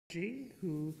Chatterjee,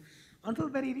 who until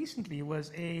very recently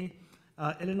was a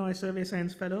Illinois Survey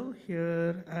Science Fellow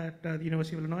here at the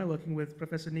University of Illinois, working with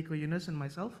Professor Nico Yunus and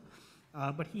myself.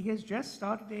 But he has just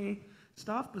started a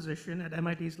staff position at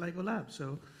MIT's LIGO lab.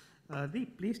 So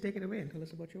Deep, please take it away and tell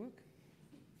us about your work.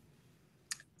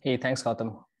 Hey, thanks,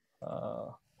 Gautam.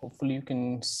 Hopefully you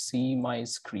can see my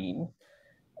screen.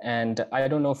 And I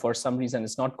don't know, for some reason,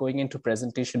 it's not going into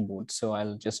presentation mode. So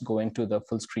I'll just go into the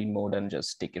full screen mode and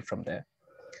just take it from there.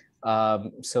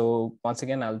 So once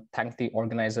again, I'll thank the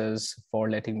organizers for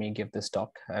letting me give this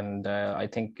talk. And I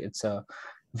think it's a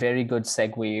very good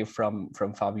segue from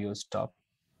Fabio's talk.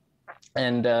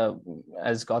 And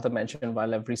as Gautam mentioned,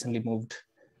 while I've recently moved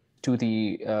to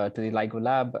the LIGO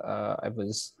lab, I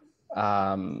was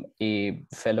a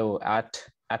fellow at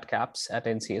CAPS at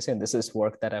NCSA, and this is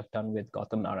work that I've done with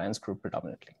Gautam Narayan's group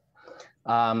predominantly.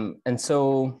 And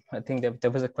so I think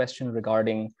there was a question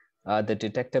regarding the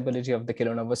detectability of the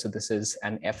kilonova. So this is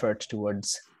an effort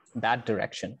towards that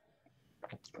direction.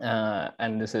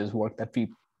 And this is work that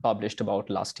we published about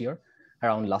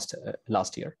around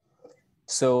last year.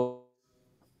 So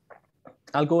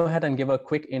I'll go ahead and give a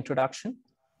quick introduction.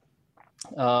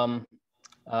 Although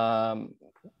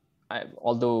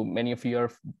many of you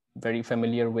are very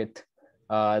familiar with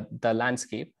the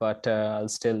landscape, but I'll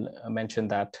still mention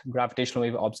that gravitational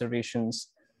wave observations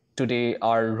today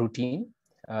are routine.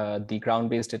 The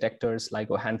ground-based detectors,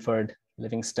 LIGO Hanford,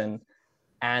 Livingston,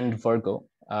 and Virgo,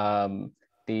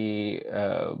 they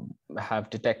have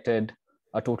detected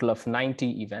a total of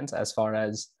 90 events as far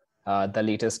as the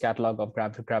latest catalog of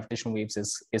gravitational waves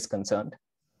is concerned.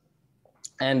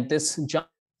 And this jump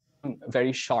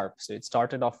very sharp. So it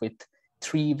started off with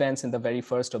 3 events in the very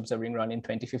first observing run in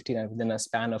 2015, and within a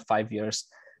span of 5 years,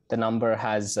 the number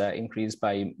has increased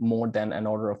by more than an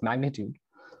order of magnitude.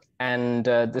 And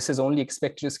this is only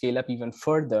expected to scale up even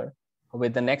further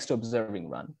with the next observing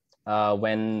run,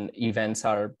 when events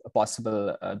are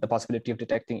possible. The possibility of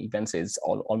detecting events is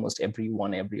almost every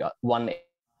one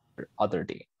other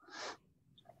day.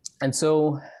 And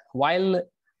so while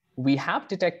we have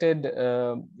detected,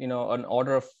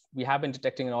 we have been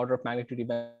detecting an order of magnitude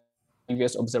event in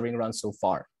previous observing runs so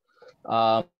far.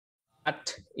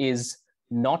 That is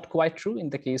not quite true in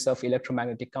the case of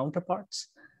electromagnetic counterparts.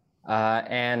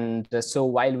 And so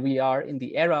while we are in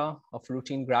the era of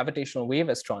routine gravitational wave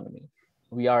astronomy,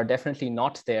 we are definitely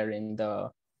not there in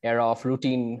the era of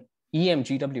routine EM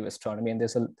GW astronomy. And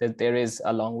there is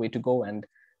a long way to go. And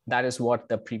that is what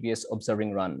the previous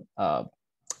observing run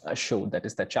showed. That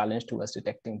is the challenge to us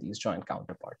detecting these joint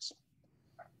counterparts.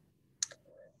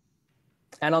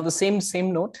 And on the same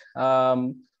note,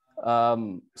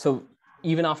 so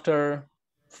even after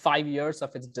 5 years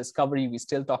of its discovery, we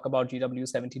still talk about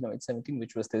GW-170817,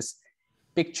 which was this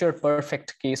picture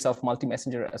perfect case of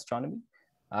multi-messenger astronomy.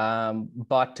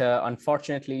 But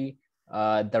unfortunately,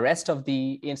 the rest of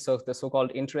the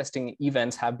so-called interesting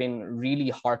events have been really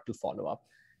hard to follow up.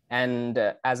 And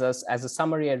as a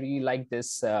summary, I really like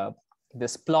this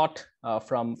plot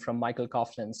from Michael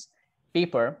Coughlin's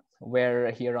paper, where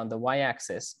here on the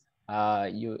y-axis,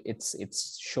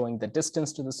 it's showing the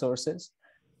distance to the sources,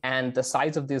 and the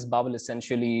size of this bubble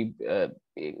essentially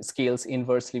scales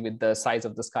inversely with the size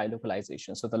of the sky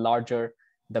localization. So the larger,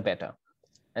 the better.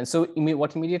 And so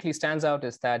what immediately stands out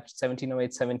is that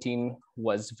 170817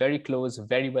 was very close,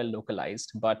 very well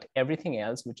localized, but everything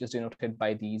else, which is denoted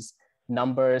by these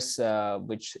numbers,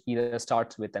 which either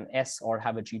starts with an S or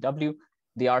have a GW,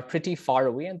 they are pretty far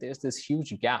away, and there's this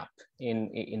huge gap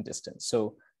in distance.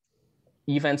 So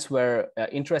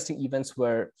interesting events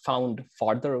were found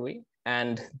farther away,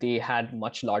 and they had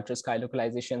much larger sky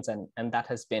localizations, and that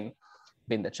has been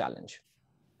the challenge.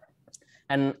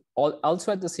 And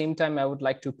also at the same time, I would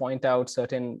like to point out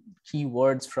certain key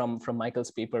words from Michael's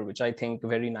paper, which I think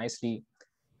very nicely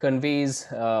conveys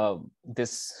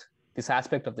this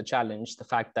aspect of the challenge, the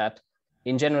fact that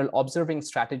in general, observing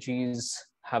strategies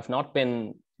have not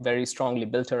been very strongly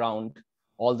built around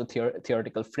all the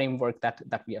theoretical framework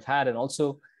that we have had. And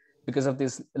also because of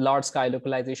this large sky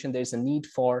localization, there's a need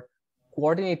for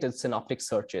coordinated synoptic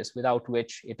searches, without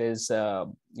which it is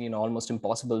almost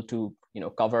impossible to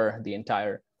cover the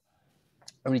entire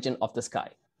region of the sky.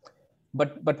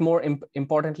 But more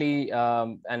importantly,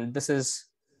 and this is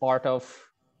part of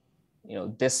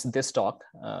this talk,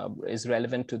 is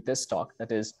relevant to this talk,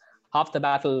 that is, half the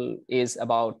battle is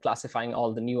about classifying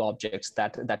all the new objects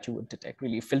that you would detect,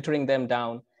 really filtering them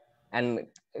down and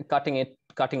cutting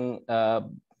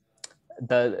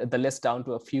the list down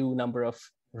to a few number of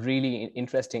really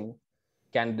interesting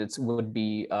candidates would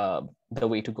be the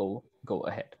way to go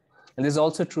ahead. And this is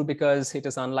also true because it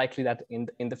is unlikely that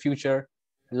in the future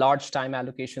large time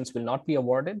allocations will not be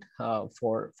awarded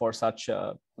for such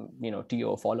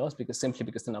TO follows, simply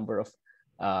because the number of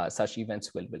such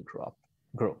events will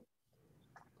grow.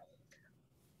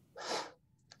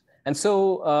 And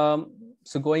so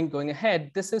so going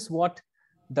ahead, this is what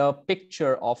the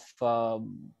picture of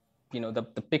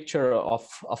the picture of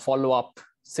a follow-up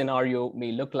scenario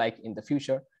may look like in the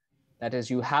future. That is,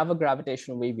 you have a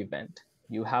gravitational wave event,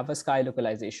 you have a sky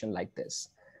localization like this.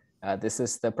 This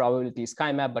is the probability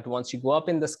sky map, but once you go up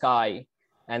in the sky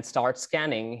and start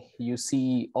scanning, you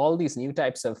see all these new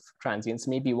types of transients.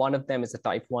 Maybe one of them is a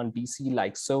type 1 BC,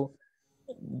 like so,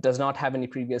 does not have any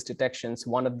previous detections.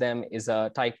 One of them is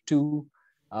a type 2,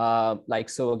 like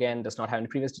so, again, does not have any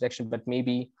previous detection, but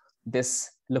maybe this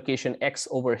location X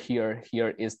over here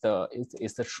is the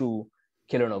true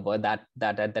kilonova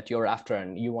that you're after,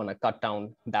 and you want to cut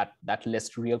down that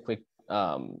list real quick,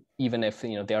 even if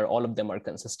all of them are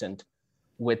consistent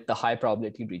with the high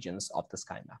probability regions of the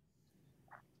sky map.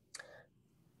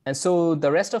 And so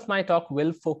the rest of my talk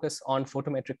will focus on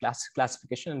photometric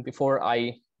classification. And before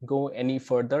I go any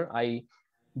further, I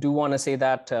do want to say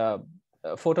that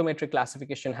photometric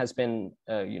classification has been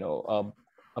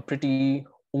a pretty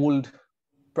old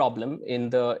problem in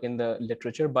the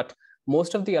literature, but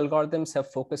most of the algorithms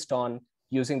have focused on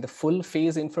using the full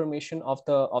phase information of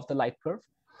the light curve.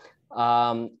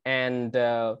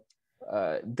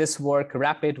 This work,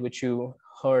 RAPID, which you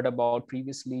heard about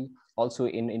previously, also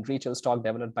in Rachel's talk,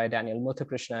 developed by Daniel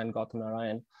Muthukrishna and Gautam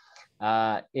Narayan,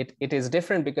 it is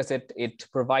different because it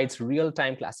provides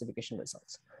real-time classification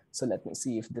results. So let me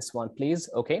see if this one plays.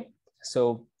 Okay,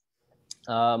 so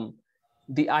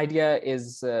the idea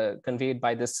is conveyed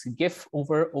by this GIF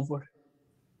over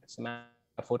some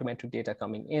photometric data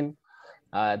coming in.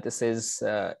 This is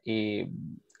a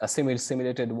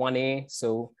simulated 1A.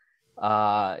 So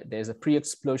there's a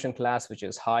pre-explosion class, which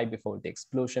is high before the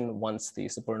explosion. Once the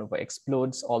supernova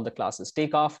explodes, all the classes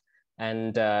take off,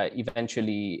 and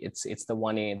eventually it's the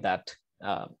 1A that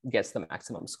gets the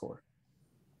maximum score.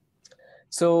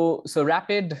 So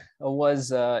RAPID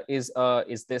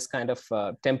is this kind of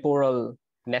temporal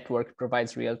network,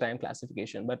 provides real-time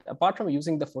classification. But apart from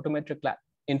using the photometric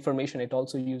information,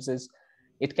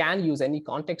 it can use any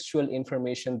contextual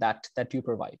information that you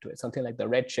provide to it, something like the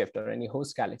redshift or any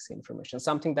host galaxy information,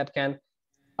 something that can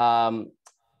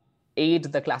aid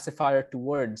the classifier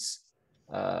towards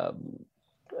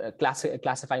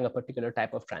classifying a particular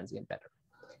type of transient better.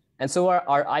 And so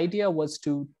our idea was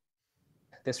to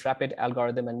this RAPID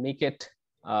algorithm and make it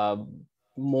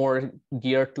more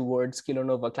geared towards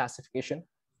kilonova classification.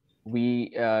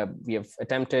 We have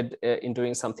attempted in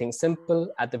doing something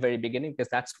simple at the very beginning, because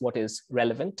that's what is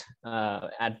relevant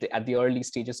at the early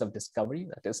stages of discovery.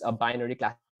 That is a binary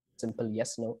class, simple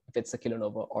yes, no, if it's a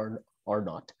kilonova or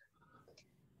not.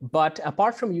 But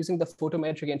apart from using the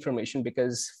photometric information,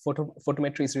 because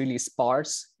photometry is really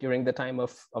sparse during the time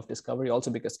of discovery, also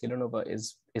because kilonova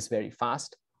is very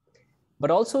fast,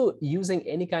 but also using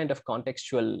any kind of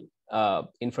contextual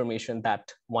information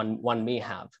that one may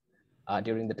have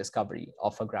during the discovery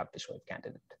of a gravitational wave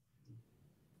candidate.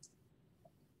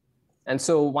 And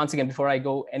so once again, before I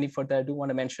go any further, I do want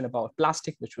to mention about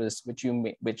Plastic, which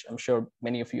I'm sure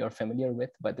many of you are familiar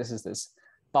with, but this is this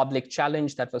public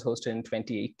challenge that was hosted in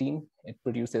 2018. It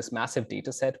produced this massive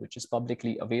data set, which is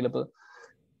publicly available.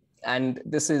 And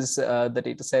this is the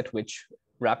data set which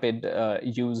RAPID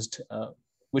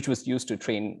which was used to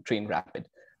train RAPID.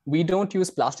 We don't use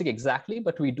Plastic exactly,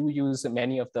 but we do use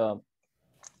many of the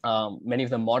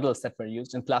models that were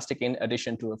used in Plastic, in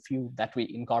addition to a few that we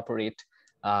incorporate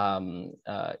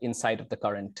inside of the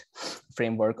current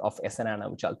framework of SNANA,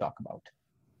 which I'll talk about.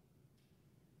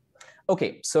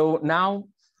 Okay, so now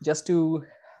just to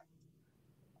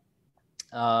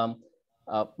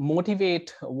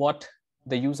motivate what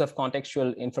the use of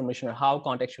contextual information, or how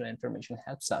contextual information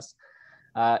helps us.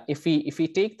 If we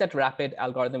take that RAPID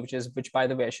algorithm, which by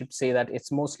the way, I should say that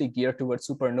it's mostly geared towards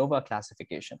supernova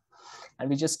classification, and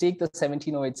we just take the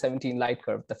 170817 light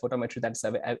curve, the photometry that's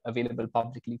available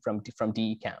publicly from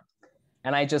DE-CAM,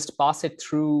 and I just pass it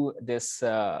through this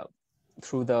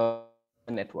through the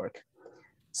network.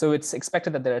 So it's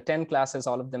expected that there are 10 classes.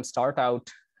 All of them start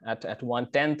out at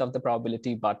 1/10 of the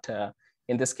probability, but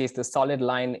in this case, the solid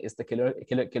line is the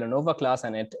kilonova class,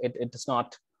 and it does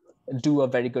not do a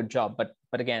very good job. But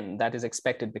again, that is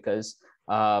expected because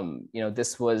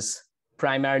this was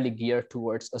primarily geared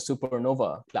towards a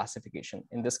supernova classification.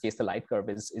 In this case, the light curve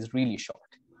is really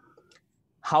short.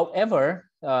 However,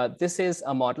 this is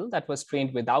a model that was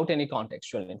trained without any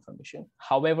contextual information.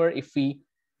 However, if we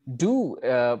do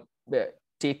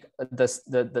take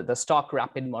the stock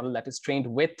RAPID model that is trained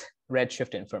with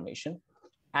redshift information,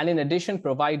 and in addition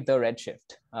provide the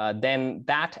redshift, then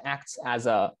that acts as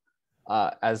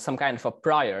some kind of a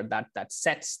prior that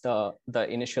sets the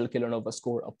initial kilonova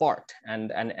score apart,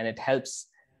 and it helps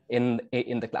in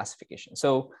the classification.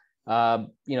 So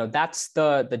that's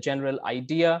the general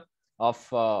idea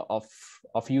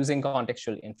of using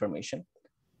contextual information.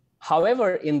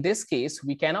 However, in this case,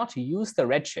 we cannot use the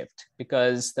redshift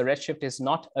because the redshift is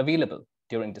not available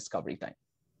during discovery time.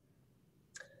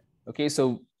 Okay,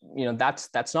 so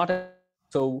that's not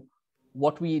so.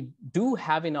 What we do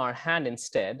have in our hand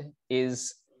instead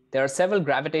is there are several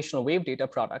gravitational wave data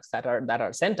products that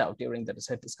are sent out during the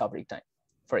discovery time.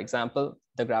 For example,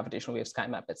 the gravitational wave sky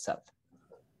map itself.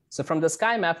 So from the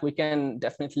sky map, we can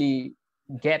definitely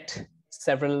get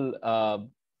several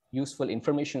useful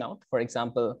information out. For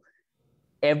example,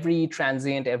 every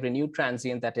transient, every new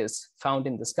transient that is found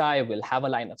in the sky will have a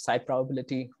line of sight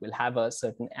probability, will have a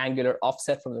certain angular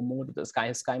offset from the mode of the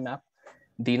sky map.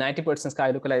 The 90%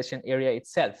 sky localization area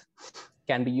itself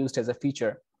can be used as a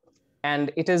feature.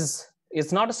 And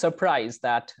it's not a surprise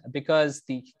that because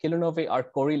the kilonovae are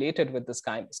correlated with the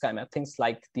sky map, things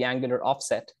like the angular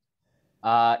offset,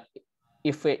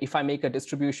 if I make a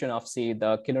distribution of, say,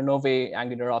 the kilonovae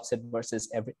angular offset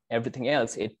versus everything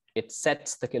else, it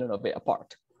sets the kilonovae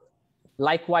apart.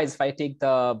 Likewise, if I take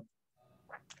the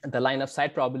line of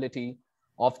sight probability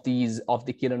of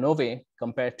the kilonovae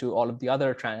compared to all of the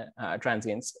other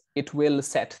transients, it will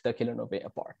set the kilonovae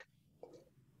apart.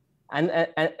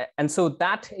 And so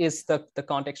that is the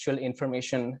contextual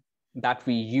information that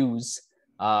we use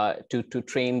to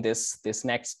train this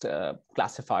next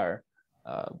classifier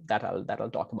that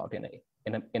I'll talk about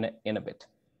in a bit.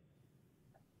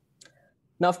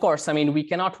 Now, of course, I mean, we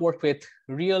cannot work with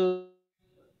real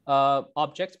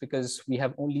objects because we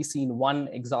have only seen one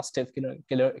exhaustive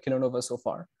kilonova so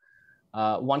far,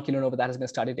 one kilonova that has been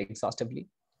studied exhaustively.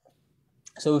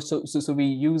 So we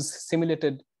use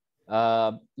simulated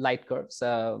light curves.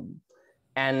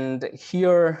 And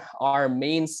here our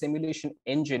main simulation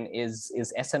engine is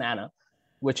SNANA,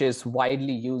 which is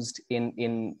widely used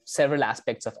in several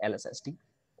aspects of LSSD.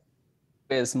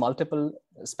 There's multiple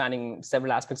spanning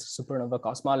several aspects of supernova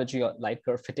cosmology or light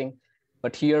curve fitting,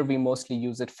 but here we mostly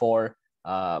use it for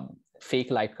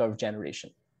fake light curve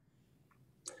generation.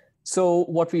 So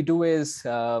what we do is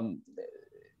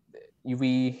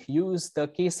we use the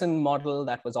Kaysen model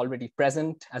that was already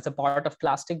present as a part of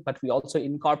plastic, but we also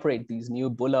incorporate these new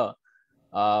Buller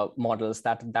models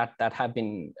that have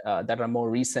been that are more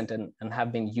recent and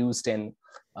have been used in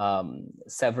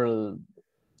several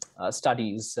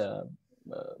studies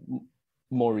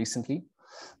more recently.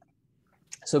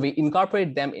 So we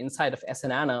incorporate them inside of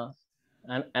SNANA,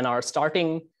 and our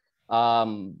starting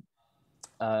data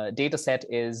set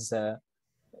is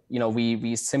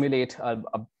we simulate a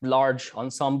large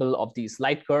ensemble of these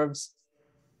light curves,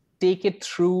 take it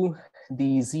through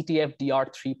the ZTF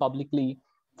DR3 publicly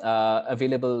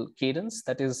available cadence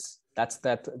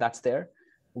that's there.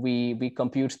 We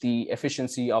compute the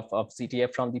efficiency of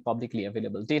ZTF from the publicly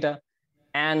available data,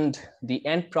 and the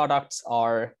end products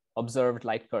are observed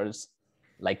light curves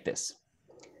like this.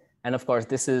 And of course,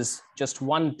 this is just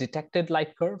one detected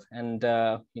light curve, and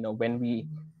when we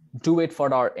do it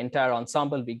for our entire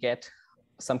ensemble, we get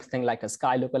something like a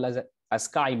sky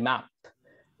map.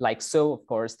 Like so, of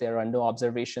course, there are no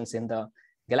observations in the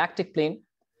galactic plane,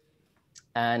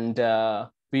 and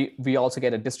we also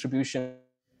get a distribution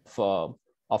of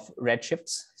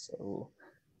redshifts. So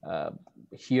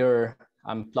here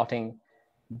I'm plotting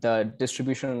the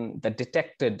distribution, the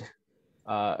detected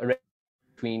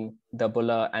between the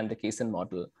Buller and the Kaysen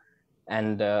model,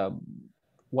 and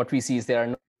what we see is there are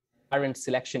no apparent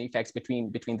selection effects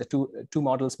between the two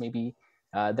models. Maybe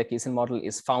the Kaysen model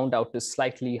is found out to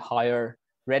slightly higher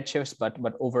redshifts,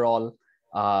 but overall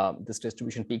this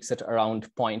distribution peaks at around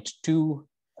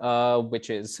 0.2, which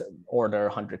is order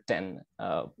 110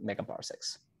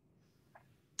 megaparsecs.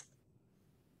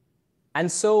 And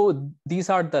so these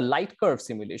are the light curve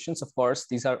simulations. Of course,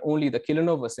 these are only the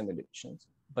kilonova simulations,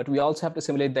 but we also have to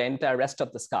simulate the entire rest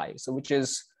of the sky. So which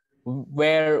is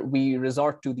where we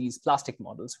resort to these plastic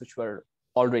models, which were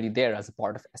already there as a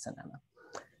part of SNANA.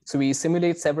 So we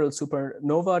simulate several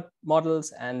supernova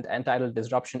models and tidal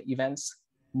disruption events.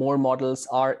 More models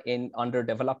are under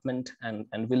development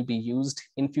and will be used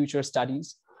in future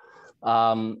studies.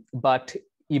 But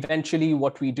eventually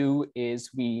what we do is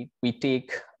we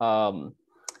take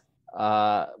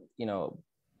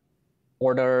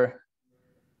order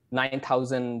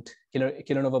 9,000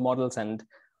 kilonova models and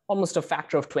almost a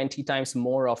factor of 20 times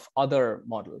more of other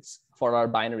models for our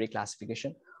binary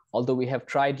classification. although we have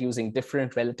tried using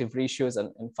different relative ratios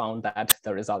and found that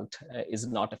the result is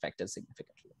not affected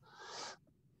significantly.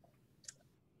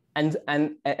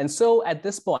 And so at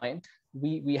this point,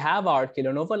 we have our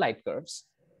kilonova light curves,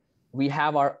 we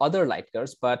have our other light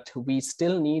curves, but we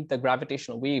still need the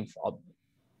gravitational wave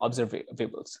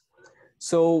observables.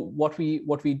 So what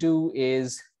we do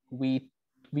is we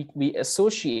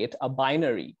associate a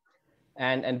binary,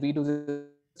 and we do this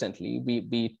instantly.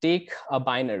 We take a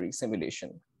binary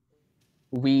simulation,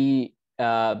 we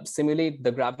simulate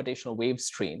the gravitational wave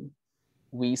stream,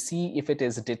 we see if it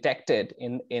is detected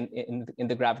in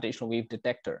the gravitational wave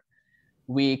detector.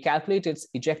 We calculate its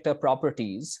ejector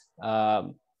properties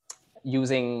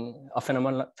using a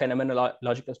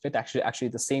phenomenological fit, actually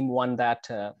the same one that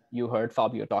you heard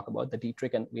Fabio talk about, the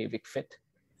Dietrich and Weivik fit,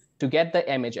 to get the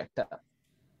M ejector.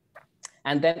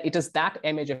 And then it is that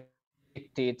M ejector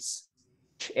dictates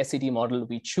which SED model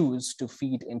we choose to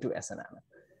feed into SNM.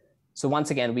 So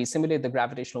once again, we simulate the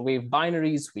gravitational wave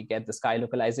binaries, we get the sky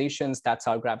localizations, that's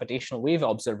our gravitational wave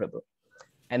observable.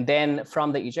 And then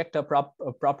from the ejector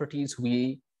properties,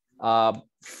 we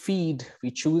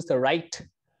choose the right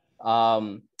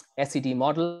SED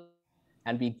model,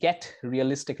 and we get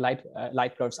realistic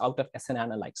light curves out of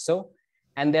SNANA like so.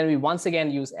 And then we once again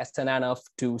use SNANA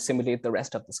to simulate the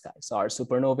rest of the sky. So our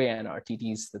supernovae and our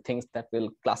TTs, the things that will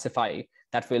classify,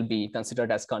 that will be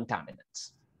considered as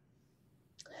contaminants.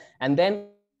 And then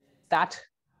that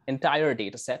entire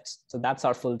data set, so that's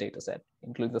our full data set,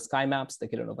 including the sky maps, the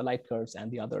kilonova light curves, and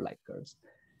the other light curves.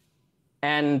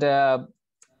 And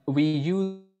we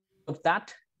use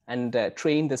that and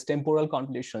train this temporal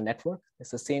convolutional network.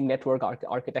 It's the same network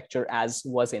architecture as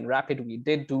was in RAPID. We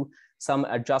did do some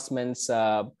adjustments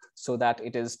so that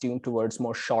it is tuned towards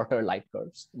more shorter light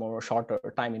curves, more shorter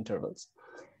time intervals.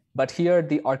 But here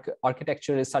the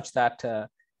architecture is such that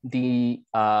the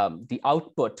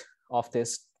output of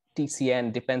this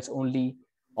TCN depends only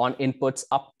on inputs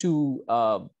up to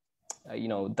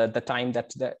the time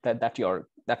that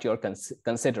you're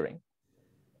considering,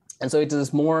 and so it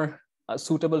is more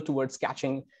suitable towards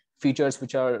catching features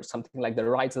which are something like the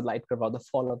rise of the light curve or the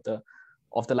fall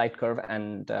of the light curve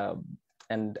and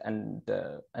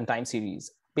time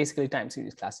series, basically time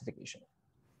series classification.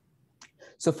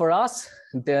 So for us,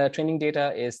 the training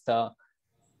data is the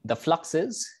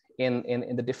fluxes in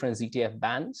the different ZTF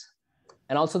bands,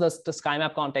 and also the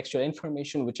SkyMap contextual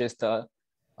information, which is the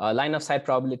line of sight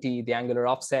probability, the angular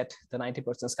offset, the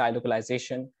 90% sky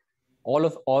localization. All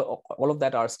of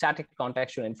that are static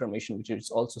contextual information, which is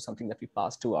also something that we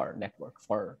pass to our network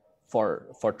for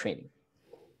training.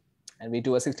 And we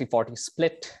do a 60-40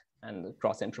 split and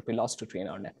cross entropy loss to train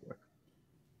our network.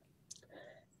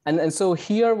 And so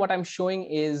here, what I'm showing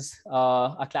is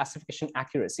a classification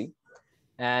accuracy.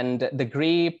 And the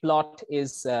gray plot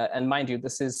is, and mind you,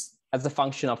 this is as a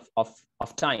function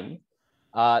of time.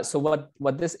 So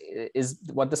what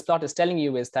this plot is telling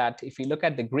you is that if you look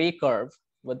at the gray curve,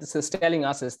 what this is telling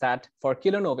us is that for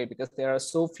kilonovae, because there are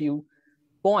so few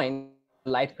points in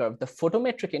the light curve, the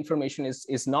photometric information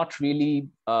is not really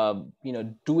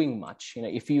doing much.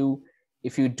 If you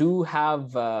do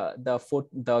have the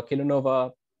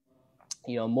kilonova,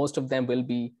 most of them will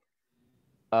be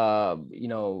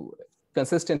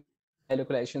consistent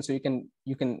localization, so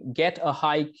you can get a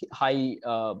high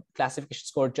classification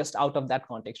score just out of that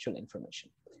contextual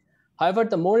information. However,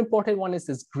 the more important one is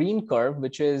this green curve,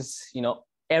 which is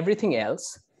everything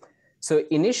else. So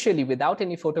initially, without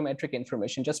any photometric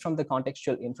information, just from the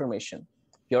contextual information,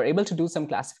 you're able to do some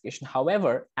classification.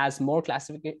 However, as more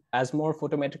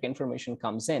photometric information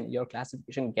comes in, your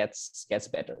classification gets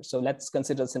better. So let's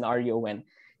consider a scenario when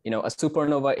a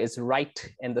supernova is right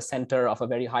in the center of a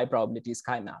very high probability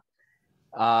sky map.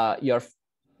 Your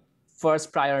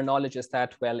first prior knowledge is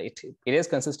that, well, it is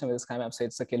consistent with the sky map, so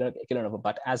it's a kilonova.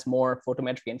 But as more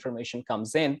photometric information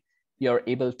comes in, you're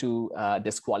able to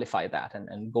disqualify that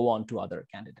and go on to other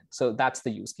candidates. So that's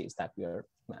the use case that we are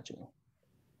imagining.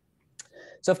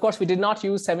 So of course, we did not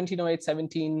use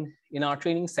 170817 in our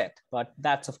training set, but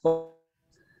that's of course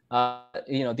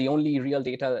the only real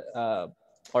data,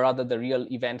 or rather the real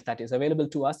event that is available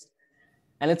to us.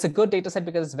 And it's a good data set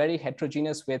because it's very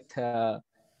heterogeneous with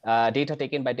data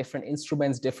taken by different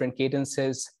instruments, different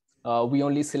cadences. We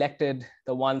only selected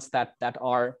the ones that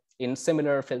are in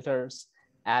similar filters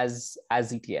as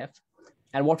ZTF.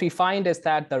 And what we find is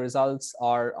that the results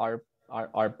are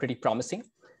pretty promising.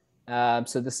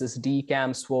 So this is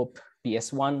DCAM, SWOPE,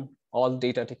 PS1, all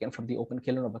data taken from the Open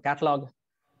Kilonova catalog.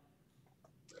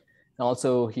 And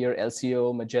also here,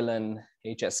 LCO, Magellan,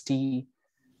 HST.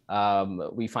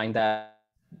 We find that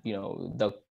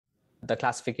the the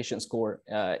classification score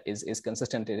is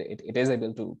consistent. It is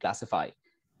able to classify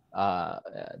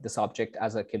this object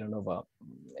as a kilonova.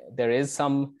 There is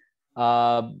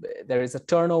a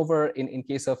turnover in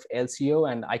case of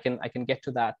LCO, and I can get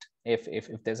to that if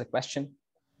there's a question.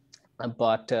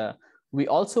 But we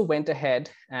also went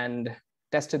ahead and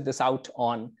tested this out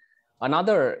on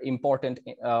another important,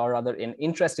 or rather an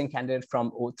interesting candidate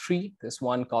from O3, this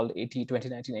one called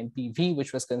AT2019 NPV,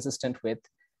 which was consistent with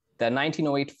the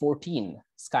 1908-14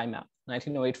 sky map.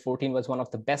 1908-14 was one of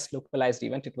the best localized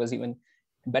event. It was even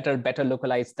better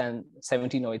localized than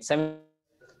 1708-7.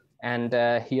 And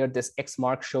here this X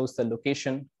mark shows the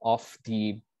location of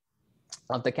the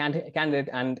candidate,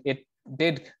 and it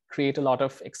did create a lot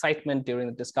of excitement during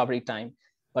the discovery time,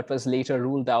 but was later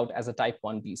ruled out as a type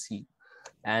 1 BC.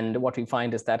 And what we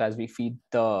find is that as we feed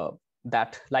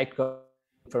that light curve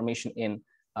information in,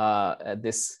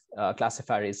 this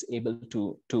classifier is able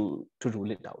to rule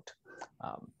it out.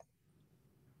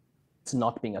 It's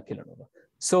not being a kilonova.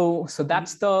 So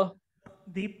that's the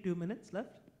Deep 2 minutes left.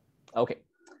 Okay,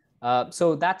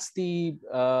 so that's the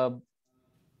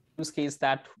use case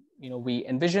that we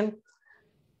envision.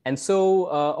 And so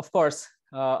of course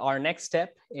our next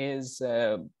step is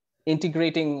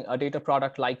integrating a data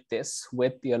product like this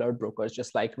with the alert brokers,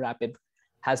 just like RAPID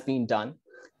has been done,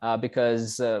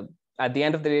 because at the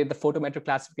end of the day, the photometric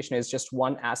classification is just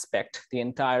one aspect. The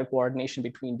entire coordination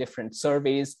between different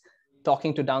surveys,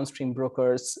 talking to downstream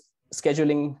brokers,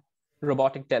 scheduling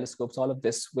robotic telescopes, all of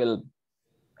this will,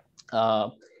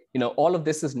 all of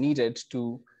this is needed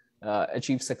to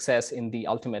achieve success in the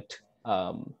ultimate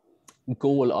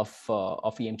goal of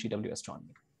EMGW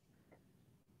astronomy.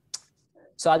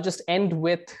 So I'll just end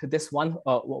with this one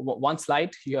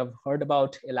slide. You have heard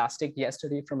about Elastic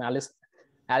yesterday from Alex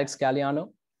Galliano.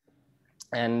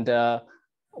 And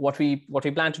what we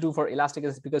plan to do for Elastic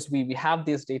is, because we have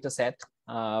this data set,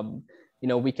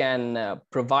 we can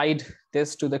provide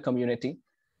this to the community,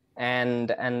 and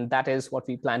that is what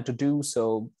we plan to do.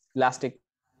 So Elastic,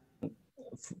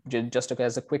 just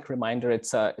as a quick reminder,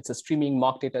 it's a streaming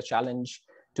mock data challenge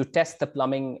to test the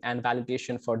plumbing and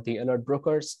validation for the alert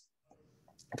brokers.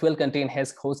 It will contain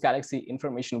host galaxy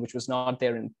information, which was not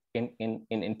there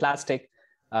in plastic.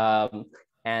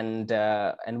 And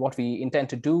what we intend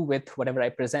to do with whatever I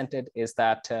presented is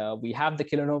that we have the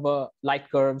kilonova light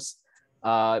curves,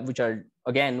 which are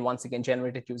once again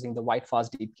generated using the white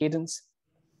fast deep cadence.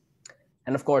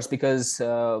 And of course, because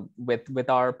with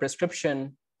our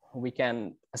prescription, we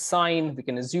can assume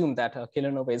that a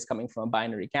kilonova is coming from a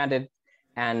binary candidate,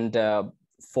 and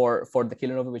for the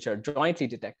kilonova which are jointly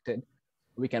detected,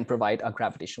 we can provide a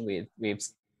gravitational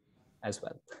waves as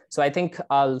well. So I think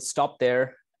I'll stop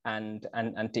there and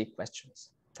take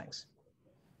questions. Thanks.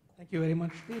 Thank you very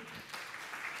much, Deep.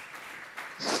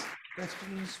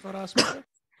 Questions for our speaker?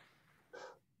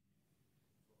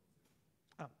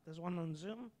 There's one on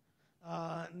Zoom.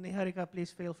 Niharika,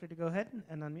 please feel free to go ahead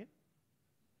and unmute.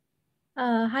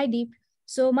 Hi, Deep.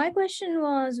 So my question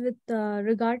was with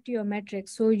regard to your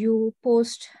metrics. So you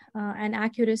post an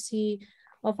accuracy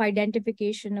of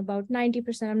identification about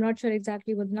 90%. I'm not sure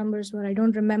exactly what the numbers were. I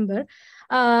don't remember.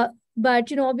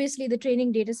 But obviously the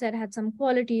training data set had some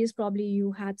qualities. Probably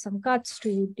you had some cuts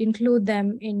to include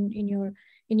them in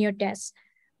your tests.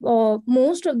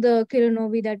 Most of the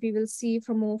kilonovae that we will see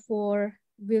from O4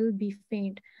 will be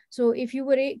faint. So if you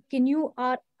were,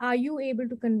 are you able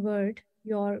to convert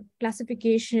your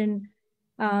classification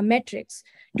metrics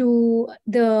to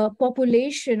the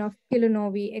population of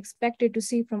kilonovae expected to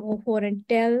see from O4 and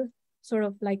tell,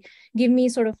 give me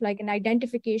an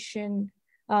identification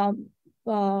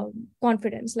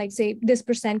confidence, like say this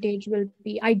percentage will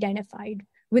be identified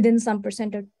within some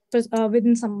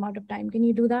within some amount of time. Can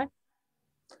you do that?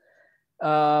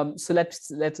 So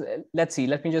let's see.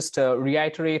 Let me just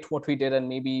reiterate what we did, and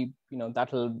maybe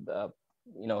that'll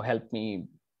help me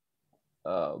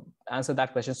answer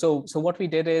that question. So what we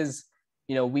did is,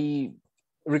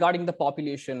 regarding the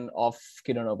population of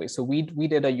kilonovae, so we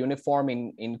did a uniform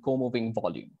in co-moving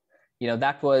volume.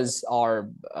 That was our,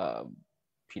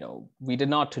 we did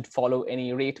not follow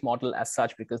any rate model as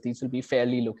such, because these will be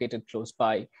fairly located close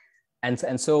by.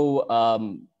 And so,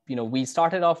 we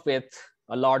started off with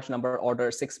a large number, order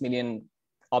 6 million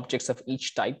objects of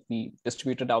each type. We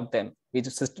distributed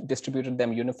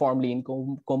them uniformly in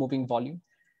co-moving volume.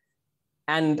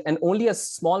 And only a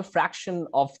small fraction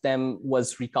of them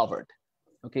was recovered.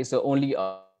 Okay, so only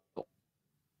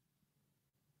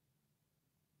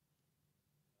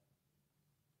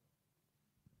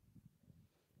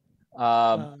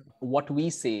what we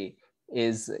say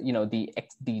is,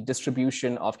 the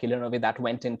distribution of kilonovae that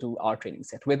went into our training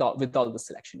set with all the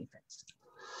selection effects.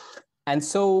 And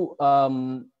so,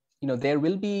 there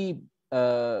will be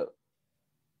kilonovae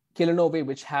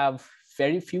which have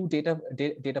very few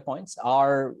data points.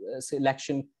 Our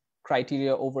selection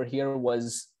criteria over here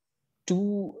was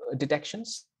 2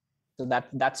 detections. So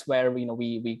that's where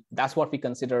that's what we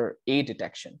consider a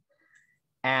detection.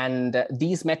 And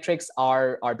these metrics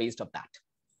are based on that.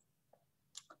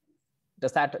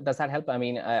 Does that help? I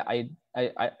mean, I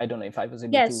don't know if I was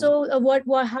able to. So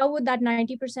how would that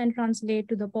 90% translate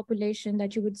to the population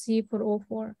that you would see for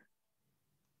O4,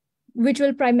 which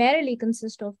will primarily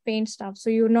consist of faint stuff? So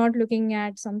you're not looking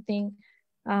at something.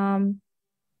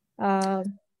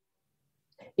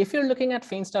 If you're looking at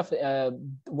faint stuff,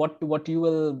 what you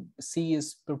will see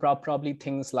is probably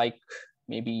things like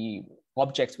maybe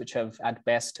objects which have at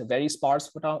best a very sparse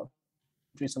photometry,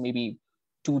 so maybe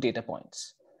 2 data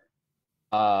points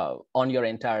on your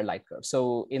entire light curve.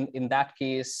 So in that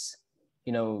case,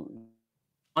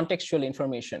 contextual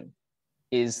information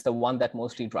is the one that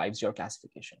mostly drives your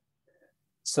classification.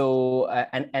 So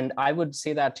and I would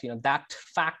say that that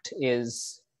fact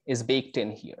is baked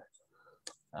in here,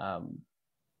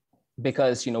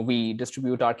 because we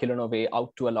distribute our kilonovae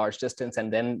out to a large distance,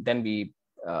 and then we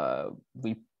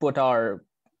put our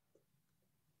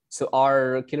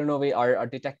kilonovae are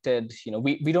detected.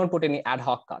 We don't put any ad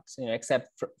hoc cuts,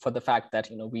 except for the fact that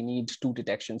we need 2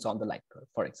 detections on the light curve,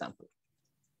 for example.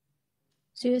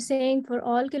 So you're saying for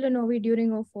all kilonovae during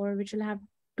O4, which will have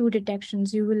 2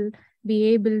 detections, you will be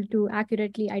able to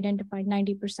accurately identify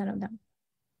 90% of them?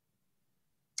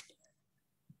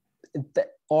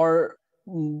 Or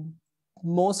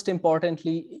most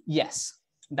importantly, yes,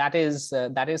 that is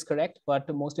correct. But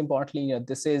most importantly,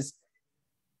 this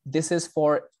is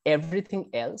for everything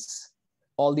else,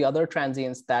 all the other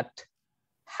transients that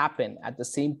happen at the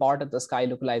same part of the sky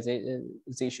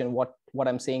localization. What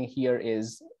I'm saying here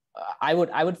is, I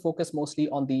would focus mostly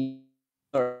on the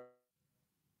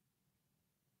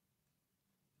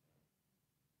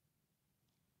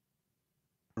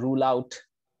rule out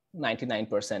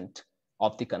 99%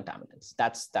 of the contaminants.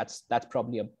 That's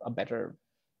probably a better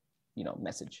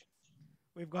message.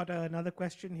 We've got another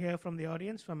question here from the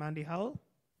audience, from Andy Howell.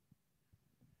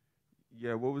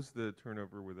 Yeah, what was the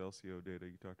turnover with LCO data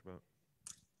you talked about?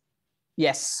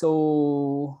 Yes,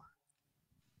 so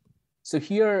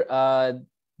here our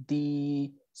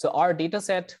data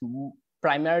set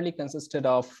primarily consisted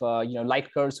of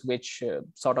light curves which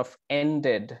sort of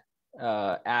ended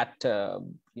at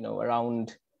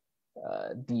around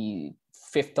the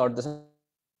 5th or the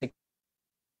 6th.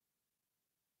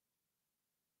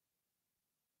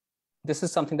 This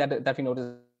is something that we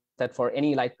noticed, that for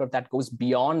any light curve that goes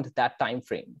beyond that time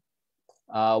frame,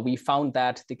 we found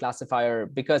that the classifier,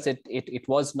 because it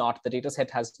was not, the data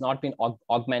set has not been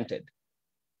augmented,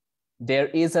 there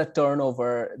is a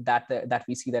turnover that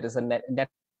we see that is a net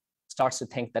starts to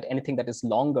think that anything that is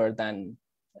longer than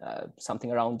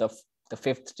something around the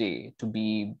 5th day to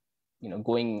be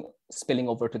spilling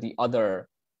over to the other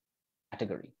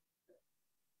category.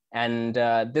 And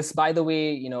this, by the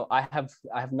way, I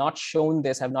have not shown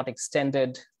this, I have not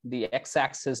extended the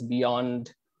x-axis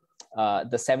beyond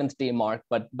the 7th day mark,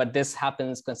 but this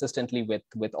happens consistently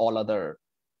with all other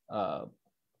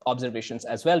observations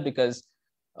as well, because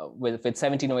with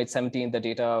 170817, the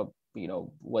data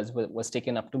was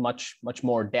taken up to much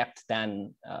more depth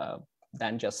than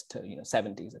just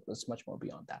 70s. It was much more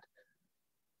beyond that.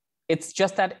 It's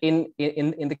just that in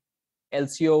the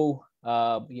LCO,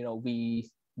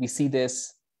 we see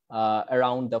this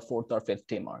around the 4th or 5th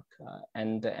day mark,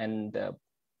 and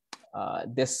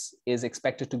this is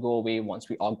expected to go away once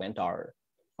we augment our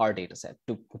data set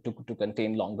to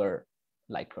contain longer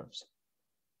light curves.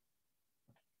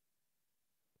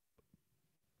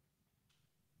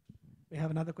 We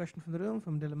have another question from the room,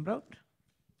 from Dylan Brout.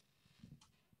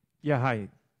 Yeah, hi.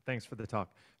 Thanks for the talk.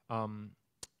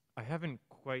 I haven't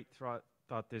quite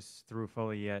thought this through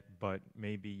fully yet, but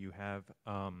maybe you have.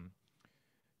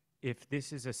 If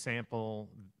this is a sample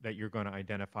that you're going to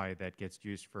identify that gets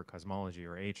used for cosmology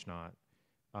or H-naught,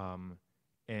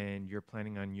 and you're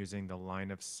planning on using the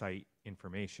line of sight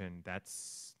information,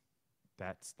 that's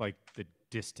like the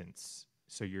distance.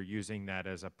 So you're using that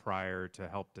as a prior to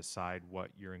help decide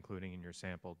what you're including in your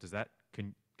sample. Does that,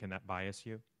 can that bias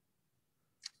you?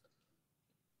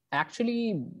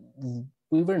 Actually,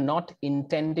 we were not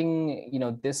intending,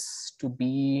 this to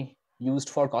be used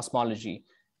for cosmology.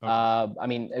 Okay. I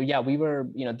mean, yeah, we were,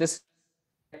 this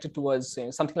was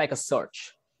something like a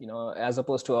search, as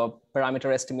opposed to a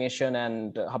parameter estimation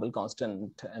and Hubble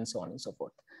constant and so on and so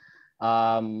forth.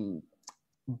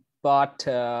 But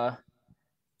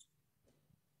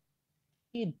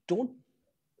we don't.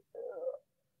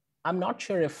 I'm not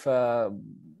sure if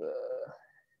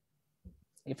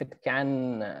it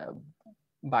can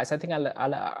bias. I think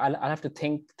I'll have to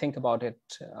think about it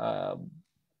a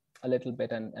little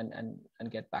bit and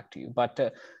get back to you. But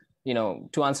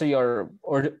to answer your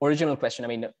original question, I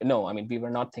mean, no, I mean, we were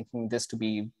not thinking this to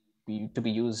be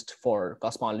used for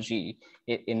cosmology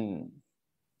in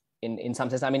some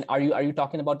sense. I mean, are you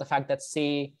talking about the fact that,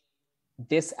 say,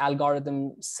 this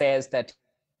algorithm says that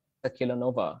the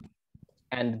kilonova,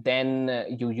 and then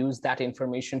you use that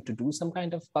information to do some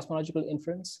kind of cosmological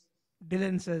inference?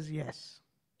 Dylan says yes.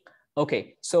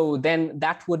 Okay, so then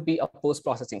that would be a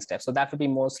post-processing step. So that would be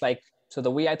most like, so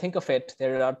the way I think of it,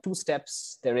 there are two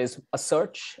steps. There is a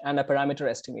search and a parameter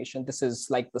estimation. This is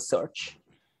like the search.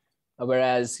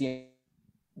 Whereas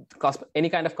any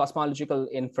kind of cosmological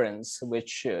inference,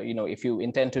 which, if you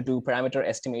intend to do parameter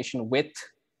estimation with,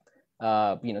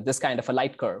 this kind of a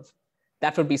light curve,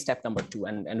 that would be step number 2.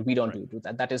 And we don't do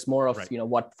that. That is more of,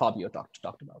 what Fabio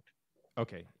talked about.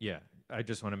 Okay, yeah. I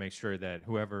just want to make sure that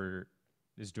whoever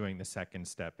is doing the second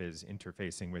step is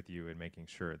interfacing with you and making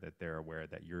sure that they're aware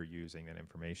that you're using that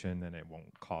information and it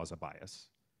won't cause a bias.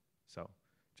 So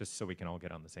just so we can all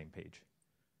get on the same page.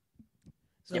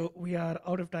 So we are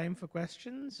out of time for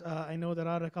questions. I know there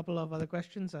are a couple of other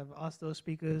questions. I've asked those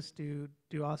speakers to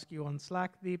ask you on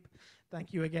Slack, Deep.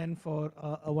 Thank you again for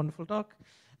a wonderful talk.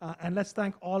 And let's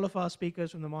thank all of our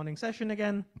speakers from the morning session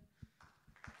again.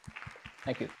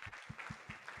 Thank you.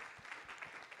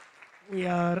 We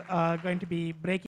are going to be breaking